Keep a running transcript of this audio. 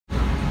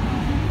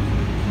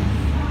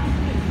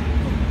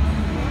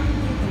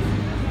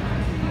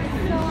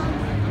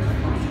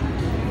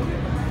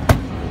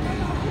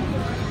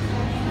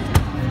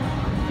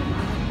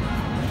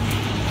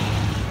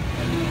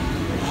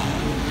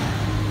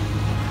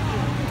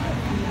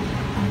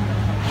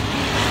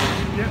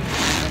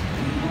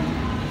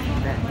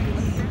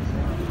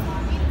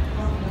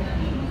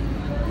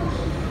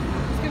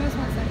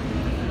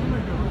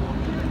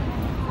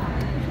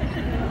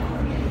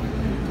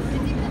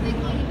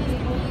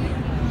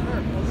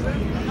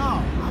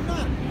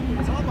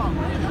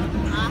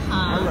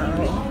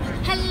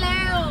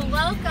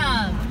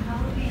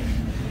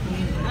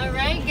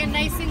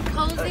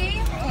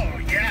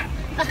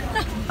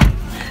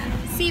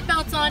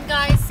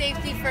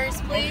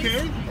please.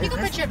 Okay. You can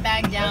put your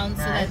bag down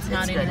so that's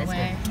not in the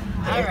way.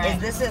 All right.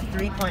 Is this a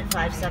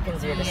 3.5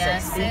 seconds 0 to 60?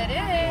 Yes, it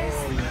is.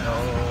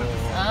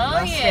 Oh,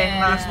 Mustang yeah.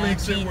 Mach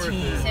Makes it worth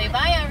GT. it. Say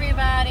bye,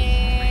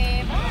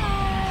 everybody.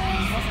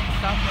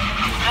 Bye.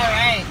 All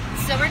right.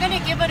 So we're going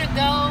to give it a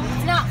go.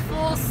 It's not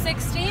full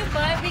 60,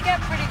 but we get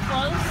pretty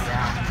close.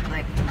 Yeah,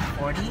 like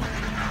 40?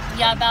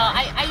 Yeah, about,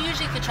 I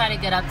usually could try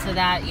to get up to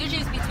that.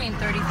 Usually it's between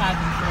 35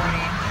 and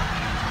 40.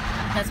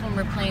 That's when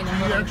we're playing a Do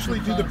you little actually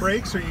too do the close.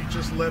 brakes, or you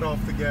just let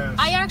off the gas?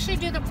 I actually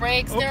do the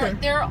brakes. Okay.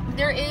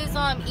 There is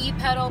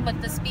e-pedal,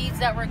 but the speeds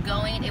that we're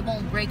going, it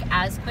won't brake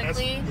as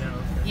quickly. Okay.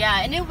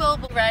 Yeah, and it will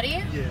be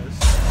ready. Yes.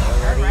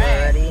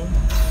 Already.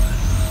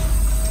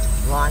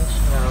 Launch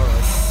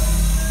mode.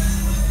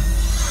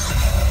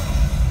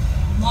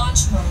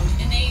 Launch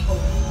mode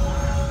enabled.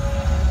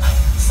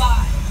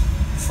 5,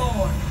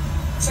 4,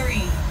 3,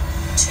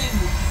 2,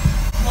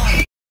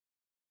 1.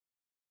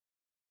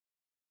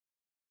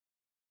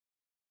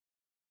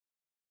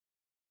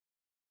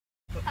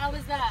 How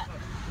was that?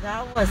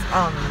 That was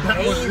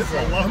That was amazing.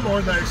 a lot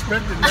more than I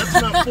expected. That's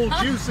not full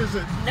juice, is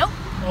it? Nope.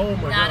 Oh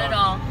my god. Not at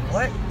all.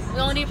 What? We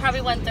only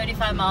probably went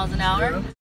 35 miles an hour. Yeah.